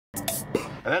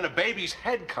And then a baby's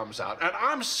head comes out, and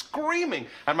I'm screaming.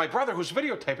 And my brother, who's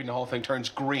videotaping the whole thing, turns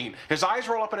green. His eyes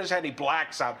roll up in his head, he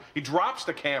blacks out. He drops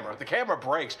the camera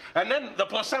breaks, and then the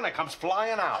placenta comes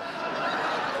flying out.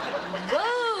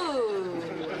 Whoa!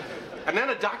 And then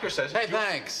a doctor says, hey,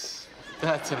 thanks.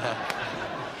 That's enough.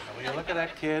 Will you look at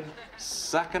that kid,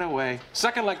 sucking away,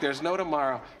 sucking like there's no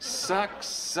tomorrow. Suck,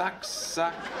 suck,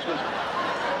 suck.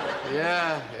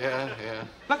 Yeah.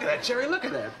 Look at that, Jerry, look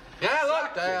at that. Yeah,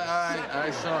 look,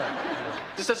 I saw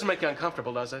it. This doesn't make you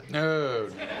uncomfortable, does it? No.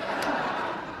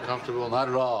 Comfortable, not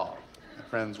at all. My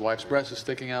friend's wife's breast is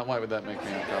sticking out. Why would that make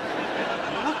me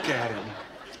uncomfortable? Look at him.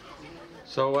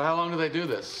 So how long do they do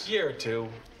this? Year or two.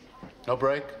 No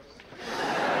break?